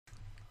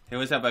Hey,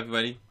 what's up,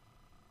 everybody?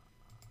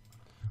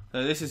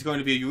 So this is going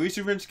to be a Yuris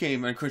Revenge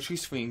game on Country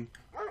Swing.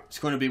 It's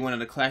going to be one of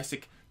the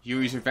classic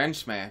Yuris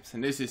Revenge maps,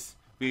 and this is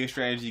Video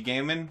Strategy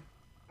Gaming.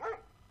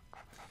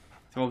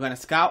 So we're going to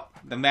scout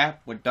the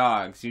map with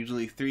dogs,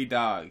 usually 3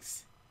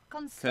 dogs.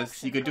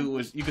 Because you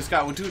could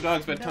scout with 2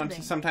 dogs, but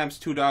sometimes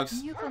 2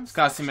 dogs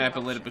scouts the map a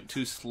little bit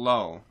too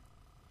slow.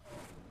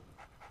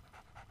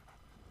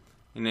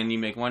 And then you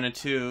make 1 or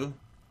 2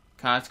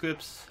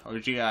 conscripts or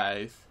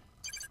GIs,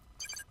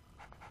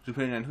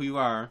 depending on who you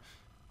are.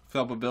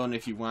 Fill up a building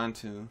if you want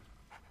to.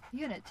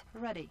 Unit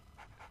ready.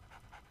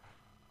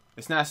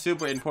 It's not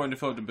super important to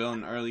fill up the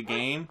building early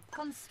game,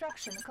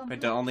 Construction complete. but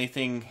the only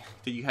thing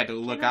that you had to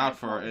look out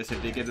for is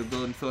if they get a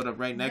building filled up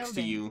right next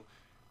to you,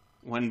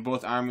 when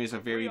both armies are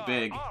very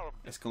big,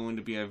 it's going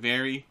to be a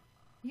very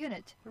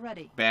Unit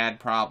ready. bad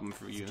problem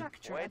for you.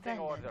 Structure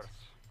abandoned.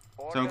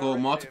 So I'm going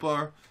to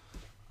multiple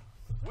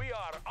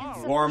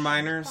war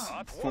miners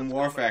from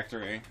War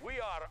Factory.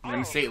 I'm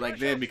going to say it like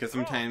that because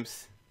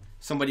sometimes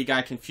somebody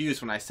got confused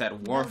when I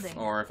said Wharf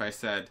or if I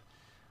said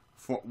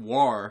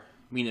war,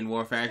 meaning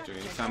War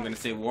Factory. So I'm going to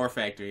say War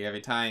Factory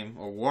every time,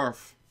 or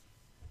Wharf,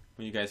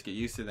 when you guys get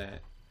used to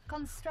that.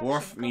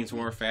 Wharf means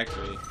War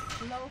Factory.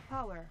 Low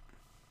power.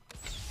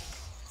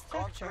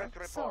 Structure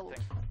sold.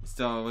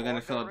 So we're going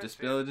to fill up this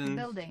building,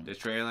 the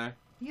trailer.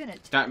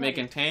 Unit Start ready.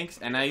 making tanks,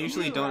 and I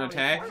usually don't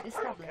attack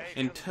Established.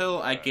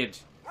 until I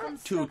get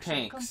 2 Construction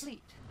tanks.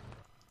 complete.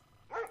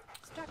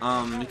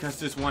 Because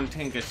this one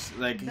tank is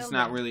like it's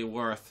not really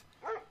worth,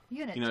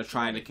 Unit you know,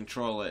 trying to ready.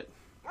 control it.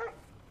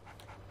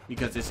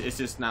 Because it's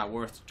just not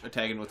worth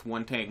attacking with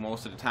 1 tank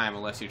most of the time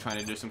unless you're trying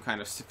to do some kind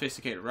of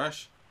sophisticated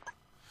rush.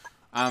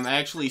 I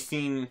actually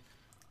seen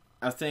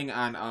a thing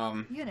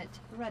on Unit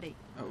ready.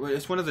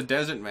 it's one of the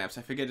desert maps.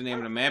 I forget the name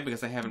of the map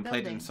because I haven't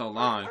played it in so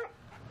long.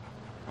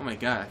 Oh my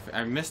god,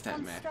 I missed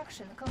that map.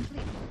 Construction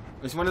complete.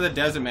 It's one of the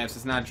desert maps.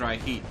 It's not dry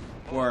heat,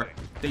 where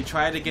they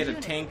try to get a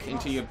tank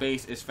into your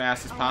base as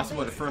fast as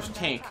possible. The first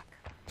tank.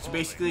 So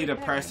basically, they're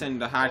pressing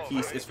the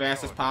hotkeys as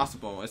fast as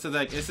possible. This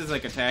is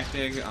like a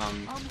tactic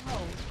On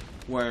hold.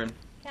 where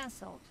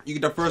Cancelled.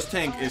 the first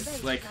tank Our is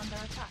base like under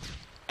attack.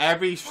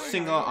 every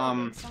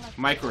single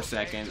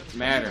microsecond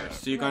matters.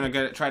 So you're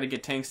gonna try to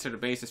get tanks to the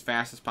base as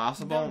fast as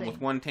possible with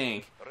 1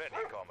 tank.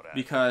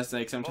 Because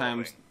like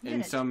sometimes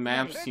in some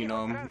maps, you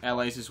know,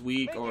 Allies is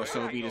weak or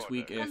Soviet is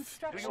weak if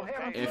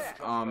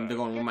they're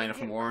going 1 minute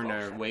from war and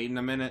they're waiting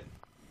a minute.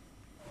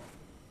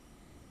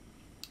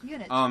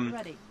 Unit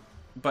ready.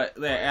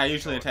 But I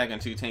usually attack on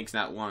 2 tanks,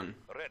 not 1.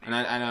 And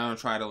I don't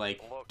try to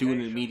like do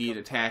an immediate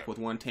attack with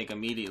 1 tank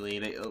immediately.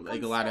 They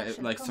like a lot of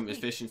like some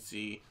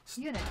efficiency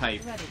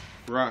type ready.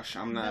 rush.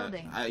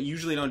 I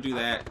usually don't do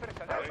that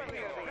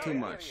too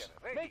much.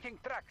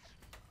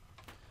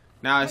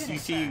 Now as you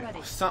see,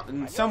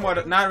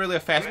 somewhat not really a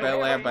fast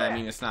battle lab, but I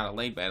mean it's not a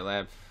late battle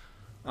lab.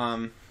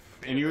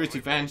 In Yuris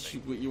Revenge,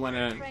 you want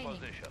to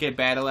get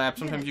battle lab.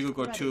 Sometimes you could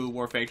go 2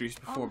 war factories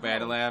before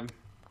battle lab.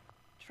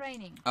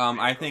 Training.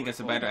 I think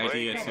it's a better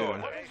idea too.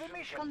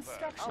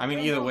 Construction. I mean,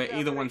 either way,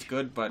 either one's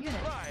good, but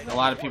a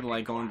lot of people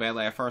like going battle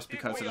lab first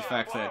because of the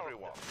fact that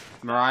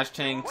Mirage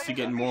tanks, you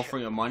get more for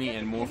your money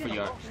and more for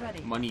your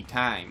money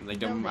time. Like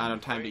the amount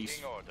of time that you,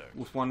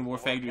 with 1 war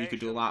factory, you could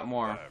do a lot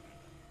more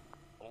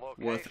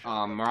with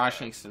Mirage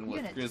tanks than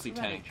with Grizzly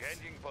tanks.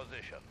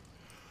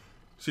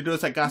 So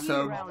notice I got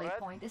some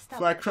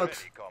flag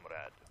trucks.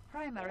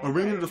 I'm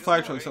bringing the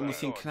flag trucks. I'm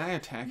seeing, can I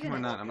attack him or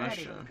not? I'm not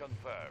sure.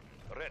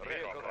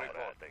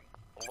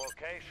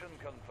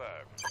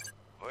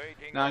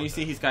 Now you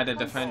see he's got the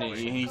defending.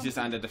 He's just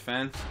on the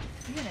defense.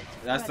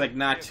 That's like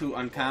not too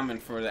uncommon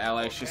for the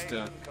Allies just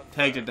to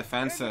take the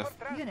defensive.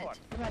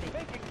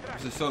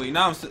 So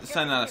now I'm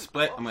sending out a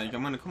split. I'm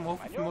gonna come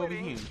over from over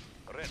here.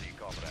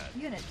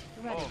 Unit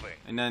ready.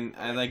 And then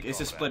it's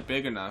a split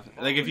big enough.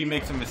 Like if he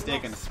makes a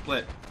mistake in a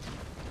split,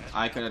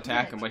 I can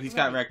attack him. But he's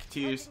got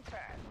Racketeers.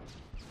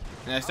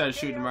 And I started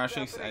shooting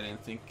Martians. I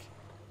didn't think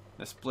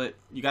the split.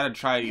 You gotta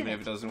try it even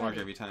if it doesn't work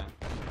every time.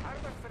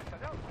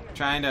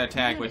 Trying to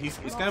attack, but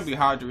it's gonna be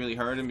hard to really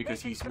hurt him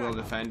because he's well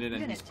defended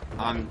and he's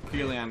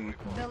purely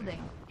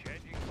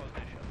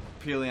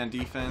on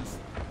defense.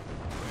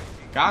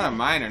 Got a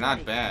miner,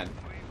 not bad.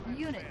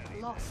 Unit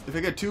lost. If I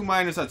get 2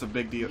 miners, that's a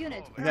big deal.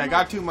 Okay, I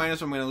got 2 miners,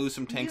 so I'm gonna lose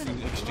some tanks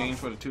in exchange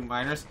for the 2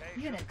 miners.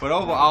 But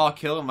overall,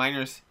 killing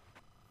miners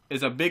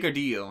is a bigger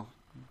deal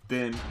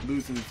than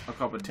losing a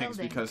couple of tanks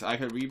because I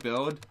could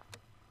rebuild.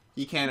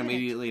 He can't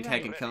immediately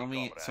attack and kill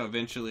me, so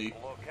eventually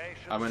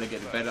I'm gonna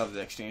get better of the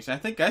exchange. I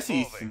guess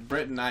he's in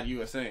Britain, not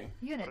USA.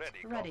 Unit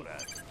ready.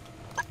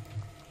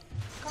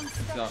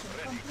 So,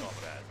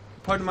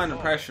 put him under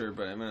pressure,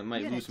 but I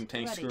might lose some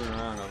tanks screwing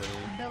around over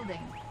there.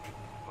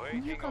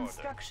 Building. New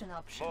construction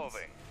options.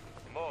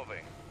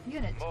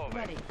 Unit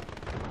ready.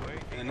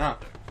 And now,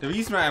 the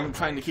reason why I'm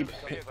trying to keep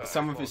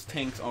some of his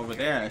tanks over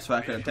there is so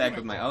I can attack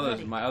with my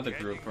other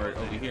group right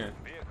over here.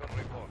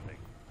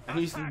 And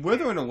he's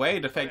withering away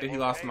the fact that he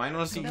lost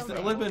miners. He's a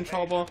little bit in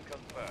trouble.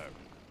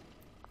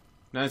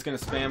 Now he's gonna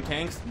spam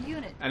tanks.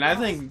 And I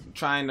think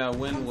trying to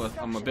win with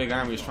a big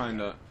army is trying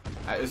to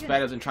It's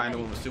better than trying to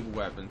win with super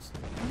weapons.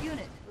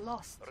 Unit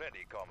lost.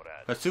 Ready, comrade.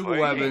 But super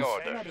Waiting weapons,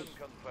 orders. Ready.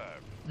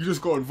 Confirmed. you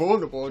just go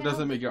invulnerable. It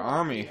doesn't make your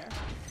army Here.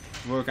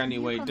 work any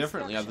New way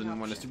differently other construction than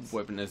when a options. super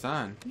weapon is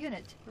on.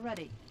 Unit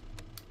ready.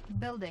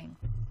 Building.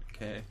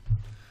 Okay.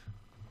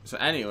 So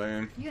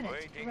anyway, Unit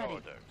Waiting ready.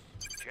 orders.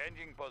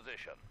 Changing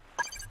position.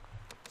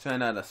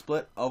 send out a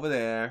split over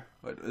there.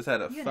 What is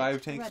that? A Unit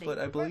 5-tank ready. split,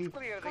 I believe.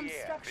 Clear the air.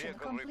 Construction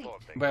Vehicle complete.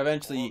 reporting. But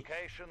eventually,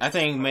 Location I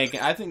think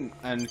confirmed.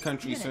 on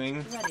Country Unit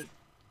Swing, ready.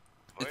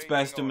 it's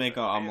best to make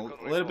a Vehicle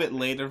little bit reporting.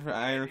 later for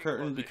Iron Changing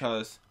Curtain position.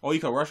 because you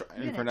can rush Iron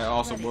Unit Curtain. That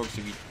also ready. works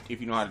if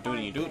you know how to do it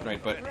and you do it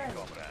right. But Ready.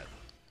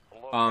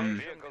 Um,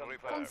 Vehicle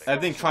repaired. I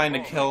think trying to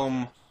kill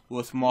him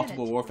with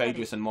multiple Unit warfare ready.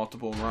 agents and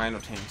multiple Rhino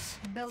tanks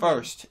Building.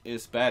 first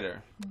is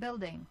better.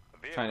 Building.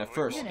 Vehicle Trying to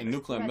first reporting. a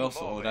nuclear ready.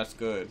 missile. Oh, that's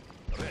good.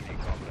 Ready,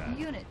 comrade.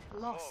 Unit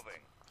lost. Moving.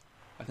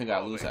 I think I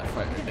lose that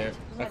fight right there. Unit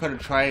I ready. could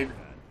have tried.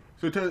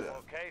 Sometimes,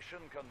 Location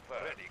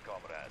confirmed. Ready,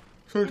 comrade.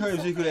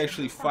 sometimes you could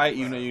actually fight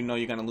even though you know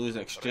you're gonna lose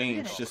an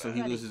exchange, just so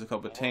he loses a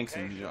couple of tanks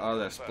and your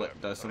other split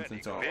does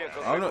something. So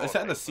I don't know. Is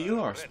that a seal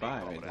or a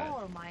spy right there?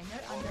 Ore miner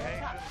under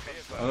attack.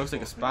 Oh, it looks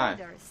like a spy.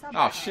 Raider Oh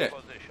sabotage. shit!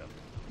 Position.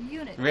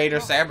 Unit Raider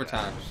lost.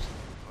 sabotage.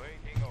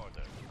 Waiting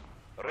orders.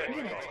 Ready,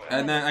 Unit comrade.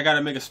 And then I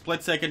gotta make a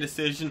split-second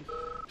decision: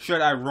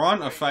 should I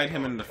run or fight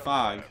him in the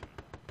fog?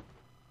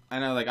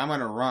 And I'm like, I'm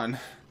gonna run.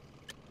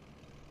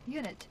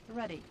 Unit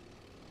ready.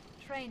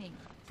 Training.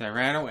 So I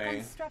ran away.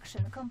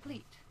 Construction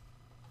complete.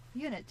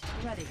 Unit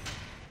ready.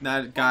 Now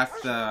I got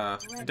the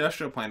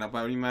industrial plant up.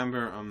 I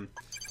remember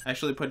I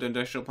actually put the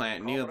industrial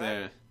plant near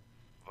the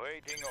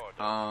Waiting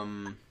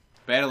orders.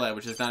 battle lab,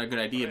 which is not a good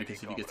idea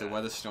because if he gets a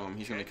weather storm,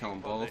 he's gonna kill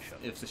them both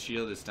if the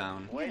shield is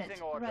down. Unit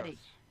Waiting orders. ready.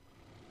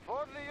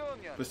 For the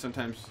Union. But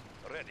sometimes,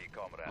 Ready,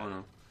 comrade. oh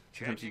no,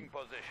 sometimes you Changing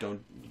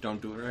position.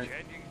 don't do it right.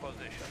 Changing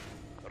position.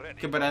 Ready.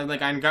 Okay, but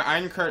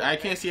Iron Curtain. I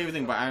can't see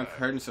everything by Iron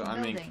Curtain, so I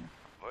mean Building.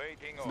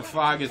 Waiting the orders.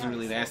 fog isn't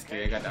really that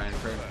scary. I got the Iron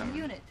Curtain.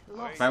 Unit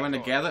lost. If I went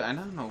together, I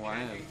don't know why.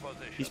 Changing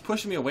position. He's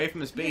pushing me away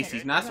from his base.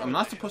 He's not. I'm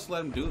not supposed to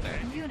let him do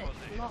that. Unit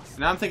lost.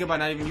 Now I'm thinking about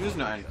not even using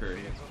the Iron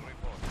Curtain.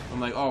 I'm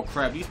like, oh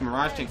crap, these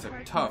Mirage tanks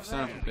are tough,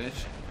 son of a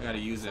bitch. I gotta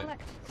use it.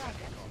 Select target.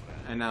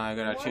 And now I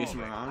gotta chase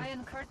him around.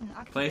 Iron curtain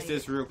activated. Place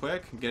this real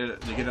quick, get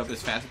it up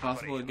as fast as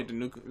possible to get the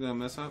nuclear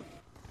missile up.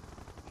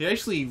 He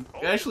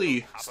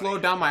actually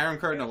slowed down my Iron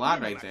Curtain a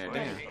lot right there,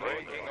 damn. Waiting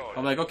orders.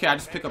 I'm like, okay, I'll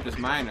just pick up this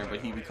miner, but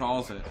he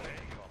recalls it.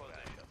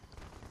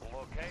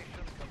 Location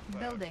confirmed.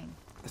 Building.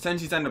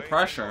 Since he's under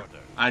pressure,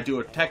 I do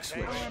a tech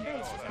switch Our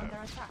base is under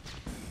attack.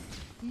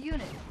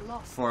 Unit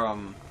lost. for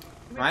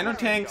Rhino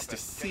tanks to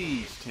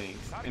siege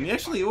tanks. And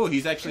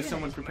he's actually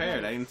somewhat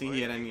prepared. I didn't think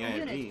he had any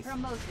Unit IFVs.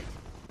 promoted.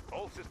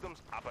 All systems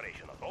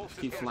operational. All Keep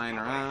systems flying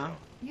operational. around.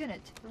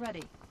 Unit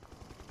ready.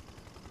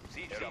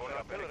 Siege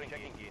artillery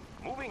checking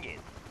in. Moving in.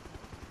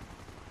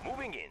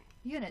 Moving in.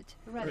 Unit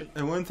ready.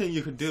 And one thing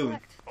you could do,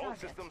 Select All target.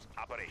 systems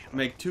operational.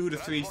 make 2 to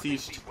 3 Transporting siege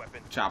siege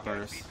weapons.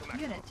 choppers. Speed to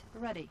maximum. Unit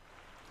ready.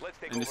 Let's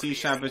take And the over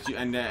siege the area. choppers,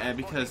 and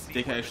because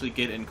they can actually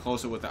get in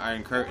closer with the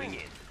Iron Curtain, Moving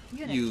in.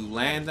 Unit you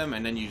land them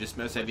and then you just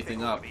mess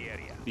everything up The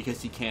area.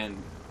 because he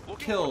can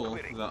kill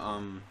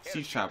the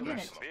siege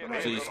choppers.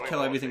 Unit So you just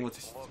kill everything with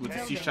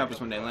the siege choppers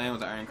when they land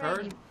with the Iron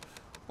Curtain.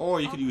 Or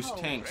you could use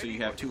tanks, so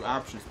you have 2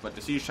 options. But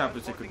the siege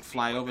choppers, they could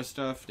fly over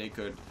stuff. They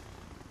could,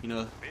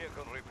 Vehicle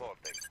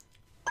reporting.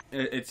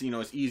 it's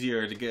it's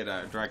easier to get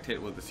a direct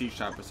hit with the siege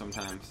chopper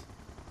sometimes.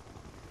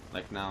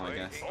 Like now, I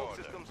guess. All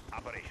systems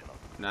operational.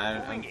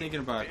 Now I'm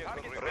thinking about,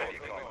 Target ready,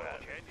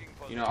 comrade.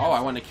 Changing I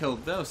want to kill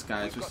those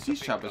guys with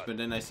siege choppers, but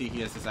then I see he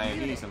has his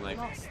IFVs. I'm like,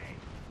 lost.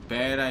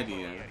 bad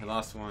idea. I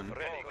lost one.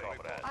 Ready,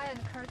 comrade. Iron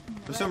curtain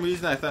For some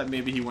reason, I thought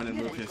maybe he wanted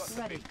to move his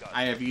ready.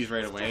 IFVs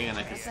right away, and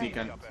I could sneak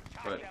on,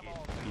 but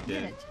he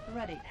did. Unit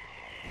ready.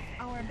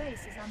 Our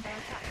base is under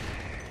attack.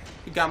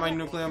 He got my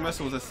nuclear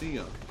missile with a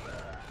seal.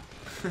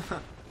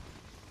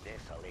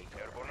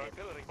 Airborne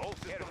artillery. All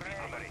systems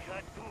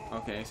operational.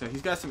 Okay, so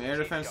he's got some air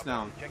defense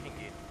now. Checking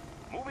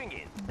in. Moving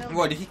in. Building.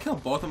 What, did he kill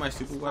both of my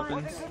super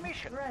weapons?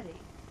 Ready.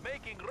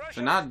 Making They're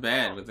Russian. not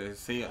bad with the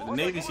seal. The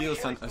Navy SEAL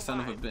is a son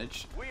of a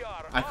bitch. We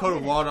are I could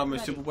have walled up my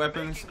super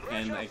weapons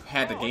and I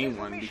had to gain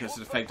one because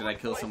of the fact that I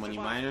killed so many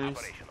miners.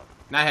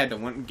 And I had to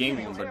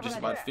gain one, but just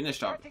about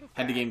finished up.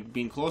 Had to gain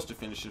being close to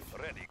finish it.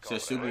 So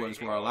super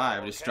weapons were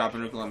alive. Just drop a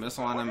nuclear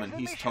missile on him and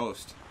he's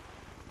toast.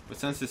 But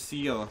since the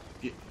seal,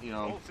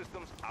 All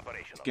systems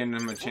operational. getting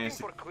him a chance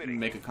to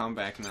make a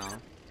comeback now.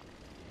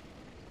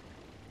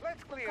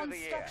 Let's clear the air.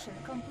 Construction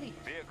complete.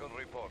 Vehicle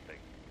reporting.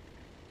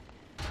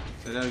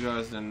 So there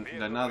goes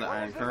another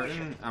Iron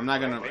Curtain. I'm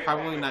not gonna,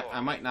 probably not,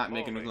 I might not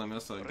make a nuclear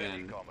missile Ready,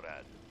 again.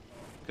 comrade.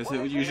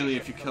 Because usually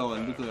if you kill a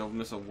nuclear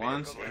missile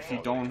once, if the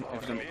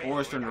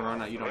ores turn to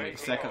run out, you don't make a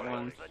second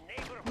one.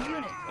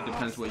 Unit It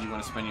depends what you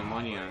want to spend your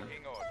money on.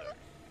 Taking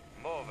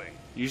order. Moving.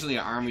 Usually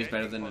an army is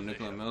better than a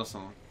nuclear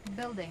missile.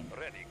 building.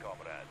 Ready,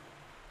 comrade.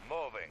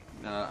 Moving.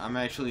 I'm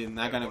actually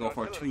not gonna go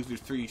for 2 to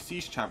 3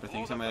 siege chopper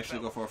things. I'm actually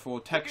go for a full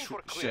tech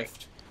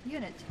shift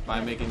Unit by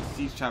ready. making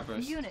siege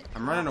choppers.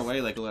 I'm running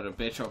away like a little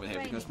bitch over here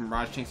because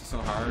Mirage tanks are so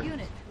hard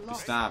Unit to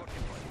lost. stop.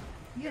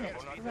 Unit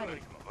ready.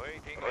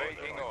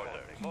 Waiting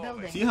orders.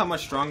 Building. See how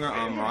much stronger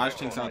Mirage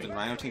tanks are than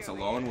Rhino tanks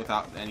alone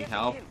without any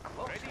help?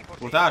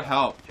 Without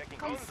help,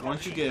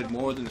 once you get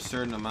more than a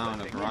certain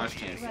amount of Mirage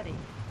tanks, Ready.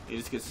 it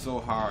just gets so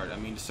hard. I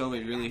mean, the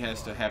Soviet really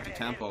has to have the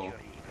tempo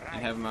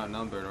and have him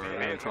outnumbered or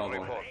they're in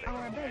trouble.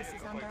 Our base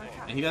is under attack.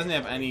 And he doesn't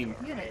have any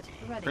Unit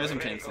ready. prism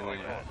tanks in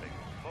there,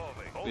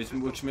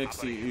 which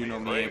makes you know,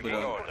 me able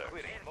to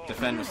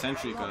defend with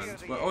sentry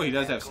guns. But oh, he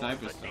does have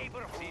snipers though.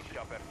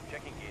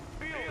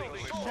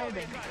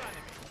 Building.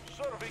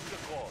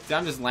 See,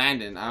 I'm just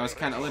landing. I was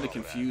kind of a little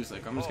confused.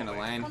 Like, I'm just gonna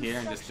land here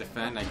and just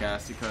defend, I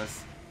guess,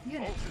 because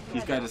Unit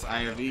he's got his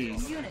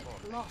IRVs. Unit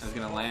lost. I was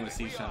gonna land a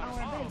siege shot.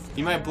 Our base.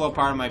 He might blow up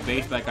part of my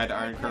base, but I got the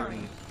Iron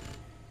Curtain.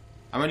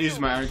 I'm gonna use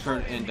my Iron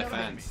Curtain in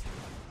defense.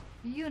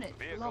 Unit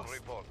lost.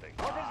 What is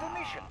the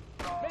mission?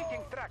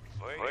 Making tracks.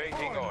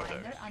 Waiting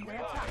orders. Under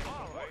attack.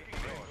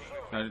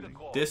 Now,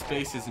 this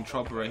base is in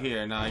trouble right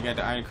here. Now I got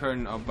the Iron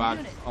Curtain about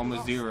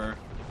almost zero.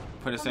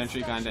 Put a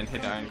sentry gun, then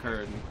hit the Iron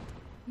Curtain.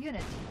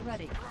 Unit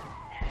ready.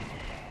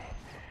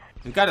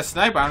 He's got a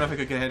sniper. I don't know if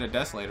I could hit a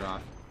Desolator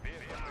off.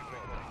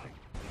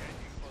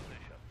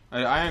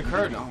 Iron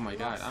Curtain. Oh my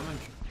god. I'm in.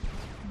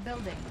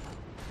 Building.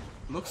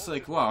 Looks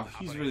like, wow,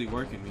 he's really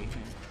working me.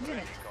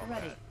 Unit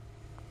ready.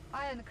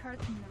 Iron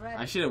curtain ready.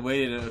 I should have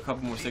waited a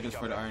couple more seconds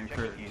for the Iron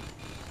Curtain.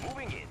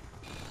 Moving in.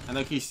 I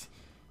think he's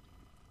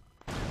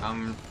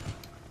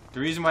the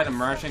reason why the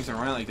Mirage tanks are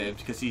running like that is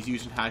because he's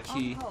using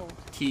hotkey On hold.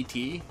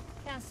 TT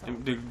Cancel.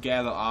 to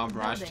gather all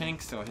Mirage Building.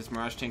 tanks. So his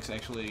Mirage tanks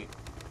actually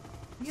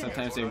Unit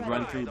sometimes they ready.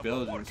 run through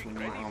buildings when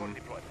you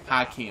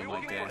hotkey him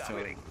like that. So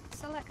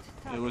Select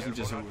it target. wasn't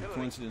just a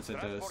coincidence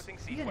that those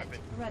Unit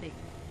ready.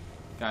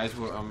 guys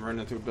were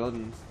running through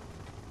buildings.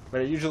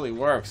 But it usually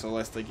works, so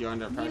unless like you're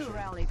under New pressure.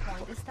 rally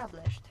point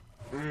established.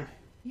 Mm.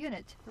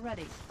 Unit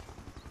ready.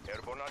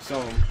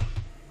 So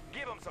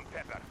Give him some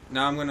pepper.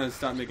 now I'm gonna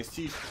start making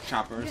siege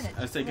choppers. Unit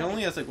I say it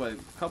only has like what, a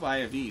couple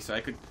IFVs, so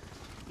I could,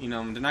 you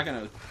know, they're not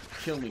gonna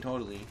kill me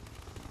totally.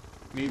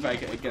 Maybe if I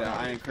could get an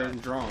Iron Curtain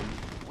drone.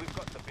 We've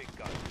got the big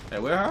gun. Hey,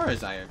 where are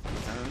his IFVs?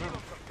 I don't know.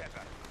 Some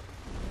pepper.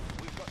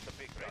 We've got the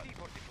big gun. Ready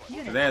for deployment.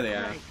 Unit There they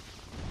are. ready.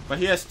 But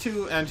he has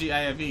two MG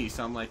IFVs,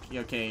 so I'm like,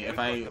 okay, if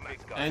I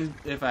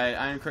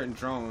Iron Curtain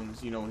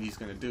drones, you know what he's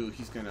gonna do?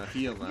 He's gonna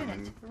heal them, Unit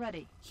and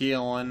ready.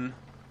 healing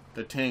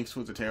the tanks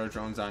with the terror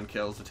drones on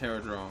kills the terror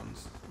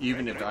drones,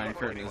 even if the Iron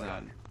Curtain is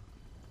on.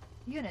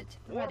 Unit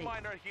ready.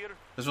 Warminer here.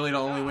 That's really the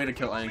only way to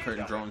kill Iron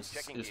Curtain drones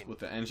is with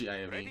the NG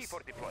Ready IFVs,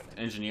 for deployment.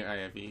 engineer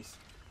IFVs.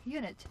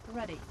 Unit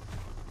ready.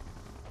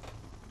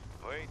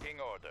 Waiting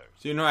orders.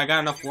 So you know, I got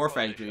enough war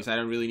factories. I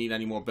don't really need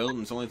any more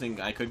buildings. The only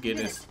thing I could get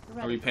is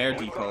a repair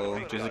depot,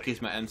 just in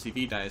case my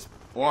NCV dies,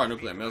 or a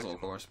nuclear missile, of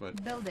course.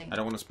 But Building. I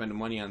don't want to spend the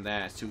money on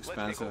that. It's too Let's take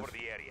expensive. over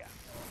the area.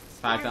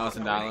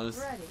 $5,000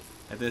 Ready.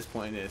 at this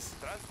point is,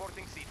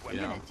 Transporting siege you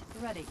weapon. know, Unit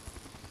ready.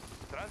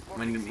 I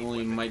Transporting siege only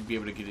weapon. might be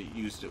able to get it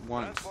used at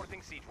once.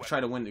 Transporting siege weapon. Try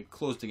to win, to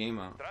close the game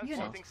out.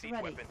 Transporting siege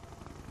ready. weapon.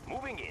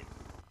 Moving in.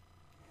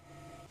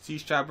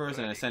 Siege choppers,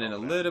 and I send in a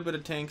little bit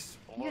of tanks,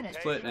 Unit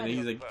split, and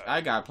he's like, I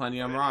got plenty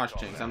of Mirage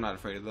tanks. I'm not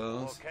afraid of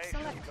those.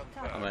 Select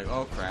I'm target. like,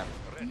 oh crap.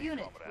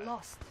 Unit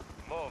lost.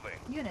 Moving.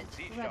 Unit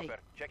Siege ready. chopper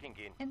checking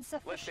in. Let's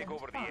Insufficient take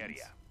over the funds.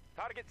 area.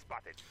 Target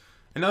spotted.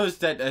 I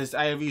noticed that as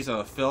IFVs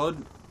are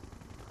filled,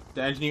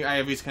 the engineer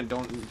IFVs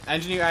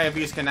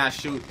cannot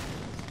shoot.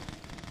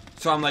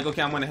 So I'm like,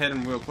 okay, I'm gonna hit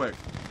him real quick.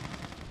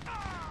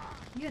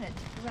 Unit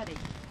ready.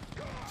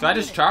 So I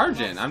just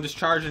charge in. I'm just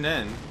charging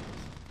in.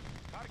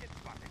 Target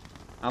spotted.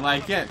 I'm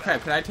like, yeah,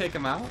 crap, could I take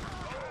him out?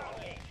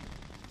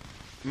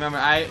 Remember,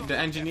 the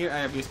engineer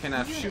IFVs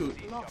cannot shoot.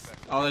 Unit lost.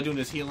 All they're doing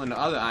is healing the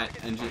other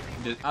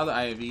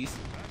IFVs.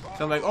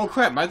 So I'm like, oh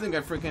crap, I think I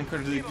freaking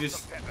could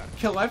just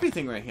kill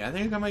everything right here. I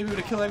think I might be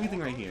able to kill everything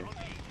right here.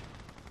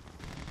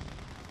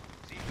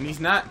 And he's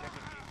not.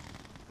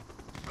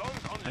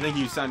 I think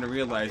he's starting to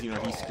realize, you know,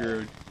 he's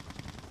screwed.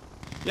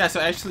 Yeah, so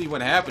actually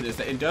what happened is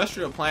the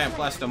industrial plant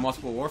plus the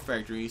multiple war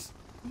factories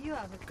You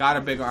have got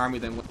a bigger army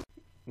than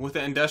with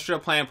the industrial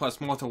plant plus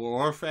multiple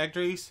war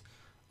factories.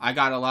 I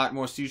got a lot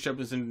more siege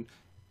weapons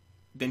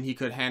than he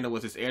could handle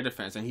with his air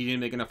defense, and he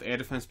didn't make enough air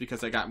defense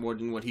because I got more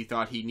than what he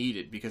thought he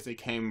needed because they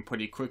came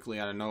pretty quickly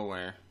out of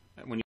nowhere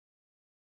when